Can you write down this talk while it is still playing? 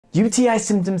UTI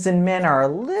symptoms in men are a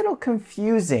little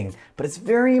confusing, but it's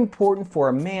very important for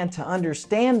a man to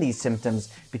understand these symptoms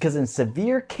because in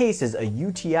severe cases, a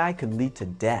UTI could lead to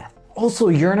death. Also,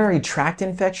 urinary tract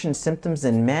infection symptoms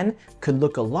in men could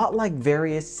look a lot like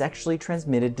various sexually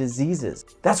transmitted diseases.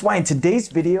 That's why in today's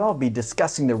video, I'll be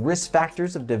discussing the risk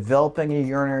factors of developing a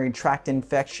urinary tract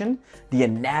infection, the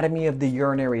anatomy of the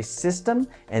urinary system,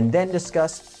 and then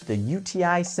discuss the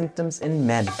UTI symptoms in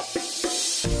men.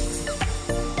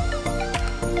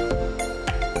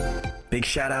 Big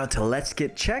shout out to Let's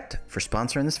Get Checked for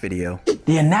sponsoring this video.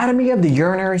 The anatomy of the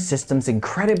urinary system is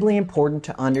incredibly important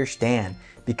to understand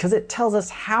because it tells us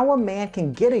how a man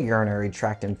can get a urinary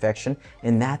tract infection,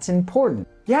 and that's important.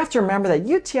 You have to remember that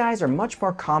UTIs are much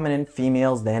more common in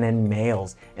females than in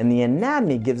males, and the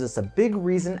anatomy gives us a big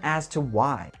reason as to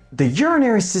why. The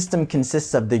urinary system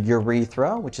consists of the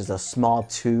urethra, which is a small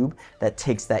tube that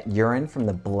takes that urine from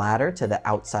the bladder to the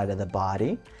outside of the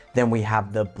body. Then we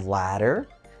have the bladder,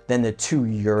 then the two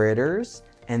ureters,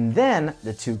 and then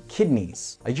the two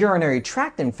kidneys. A urinary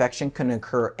tract infection can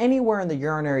occur anywhere in the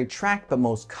urinary tract, but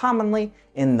most commonly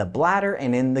in the bladder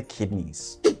and in the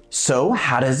kidneys. So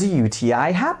how does a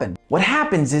UTI happen? What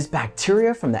happens is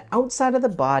bacteria from the outside of the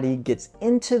body gets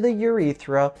into the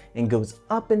urethra and goes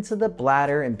up into the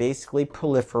bladder and basically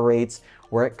proliferates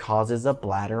where it causes a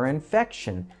bladder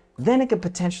infection. Then it could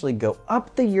potentially go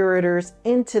up the ureters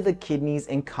into the kidneys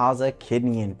and cause a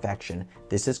kidney infection.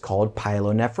 This is called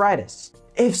pyelonephritis.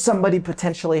 If somebody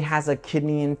potentially has a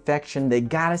kidney infection, they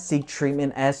gotta seek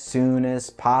treatment as soon as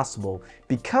possible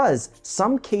because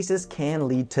some cases can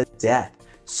lead to death.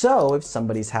 So if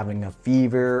somebody's having a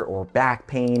fever or back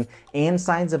pain and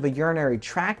signs of a urinary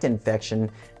tract infection,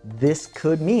 this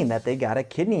could mean that they got a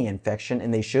kidney infection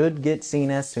and they should get seen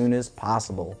as soon as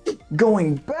possible.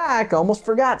 Going back, I almost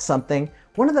forgot something.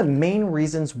 One of the main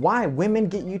reasons why women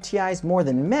get UTIs more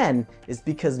than men is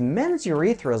because men's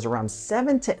urethra is around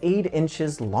 7 to 8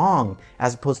 inches long,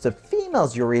 as opposed to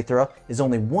females' urethra is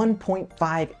only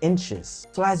 1.5 inches.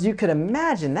 So as you could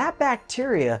imagine, that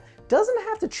bacteria doesn't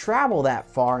have to travel that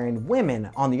far in women.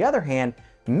 On the other hand,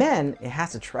 men, it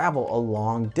has to travel a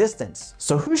long distance.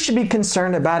 So who should be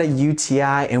concerned about a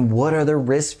UTI and what are the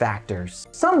risk factors?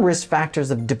 Some risk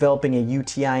factors of developing a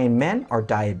UTI in men are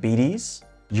diabetes,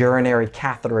 urinary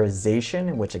catheterization,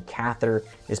 in which a catheter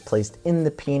is placed in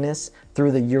the penis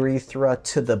through the urethra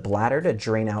to the bladder to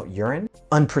drain out urine,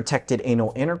 unprotected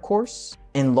anal intercourse,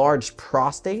 enlarged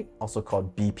prostate, also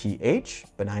called BPH,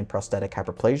 benign prostatic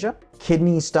hyperplasia,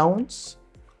 kidney stones,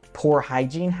 poor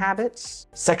hygiene habits,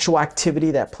 sexual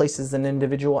activity that places an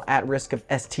individual at risk of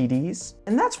STDs.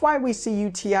 And that's why we see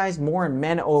UTIs more in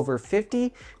men over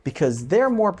 50 because they're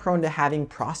more prone to having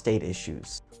prostate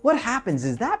issues. What happens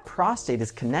is that prostate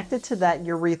is connected to that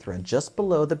urethra just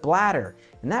below the bladder,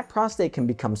 and that prostate can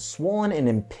become swollen and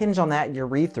impinge on that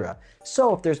urethra.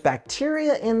 So if there's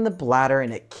bacteria in the bladder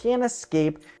and it can't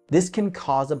escape, this can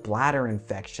cause a bladder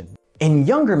infection. In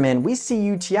younger men, we see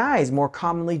UTIs more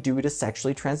commonly due to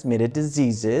sexually transmitted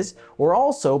diseases or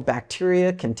also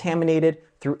bacteria contaminated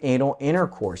through anal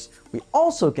intercourse. We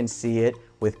also can see it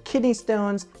with kidney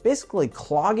stones basically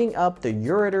clogging up the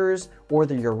ureters or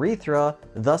the urethra,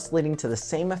 thus leading to the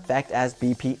same effect as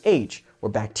BPH,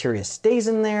 where bacteria stays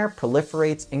in there,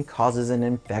 proliferates, and causes an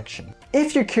infection.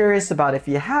 If you're curious about if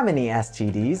you have any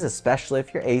STDs, especially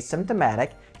if you're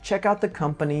asymptomatic, check out the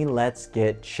company Let's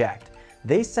Get Checked.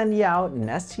 They send you out an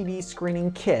STD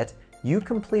screening kit, you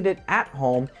complete it at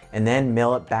home, and then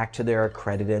mail it back to their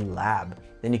accredited lab.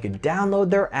 Then you can download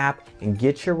their app and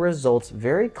get your results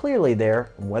very clearly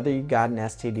there on whether you got an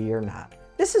STD or not.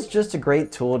 This is just a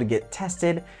great tool to get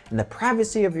tested in the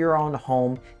privacy of your own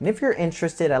home. And if you're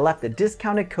interested, I left a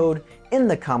discounted code in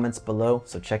the comments below,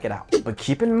 so check it out. But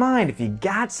keep in mind, if you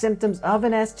got symptoms of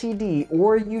an STD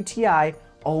or a UTI,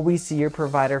 always see your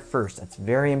provider first. That's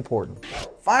very important.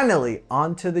 Finally,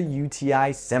 on to the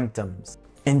UTI symptoms.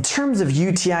 In terms of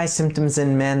UTI symptoms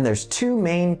in men, there's two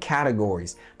main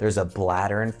categories. There's a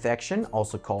bladder infection,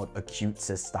 also called acute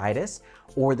cystitis,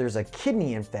 or there's a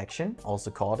kidney infection,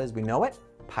 also called, as we know it,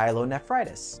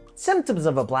 pyelonephritis. Symptoms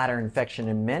of a bladder infection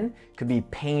in men could be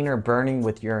pain or burning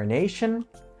with urination,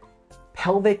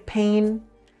 pelvic pain,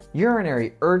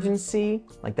 urinary urgency,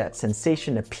 like that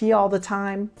sensation to pee all the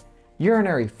time,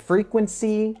 urinary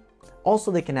frequency.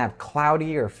 Also, they can have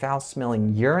cloudy or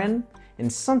foul-smelling urine,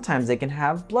 and sometimes they can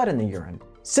have blood in the urine.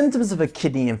 Symptoms of a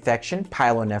kidney infection,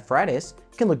 pyelonephritis,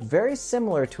 can look very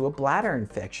similar to a bladder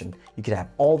infection. You could have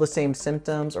all the same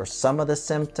symptoms or some of the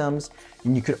symptoms,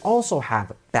 and you could also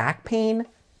have back pain,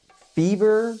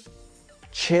 fever,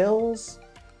 chills,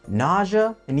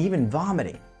 nausea, and even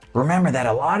vomiting. Remember that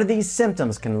a lot of these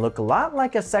symptoms can look a lot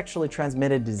like a sexually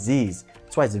transmitted disease.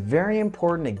 That's why it's very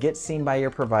important to get seen by your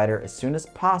provider as soon as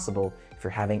possible if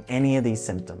you're having any of these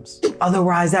symptoms.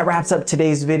 Otherwise, that wraps up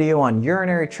today's video on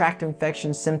urinary tract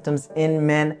infection symptoms in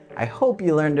men. I hope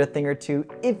you learned a thing or two.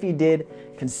 If you did,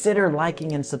 consider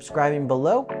liking and subscribing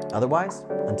below. Otherwise,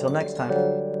 until next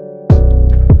time.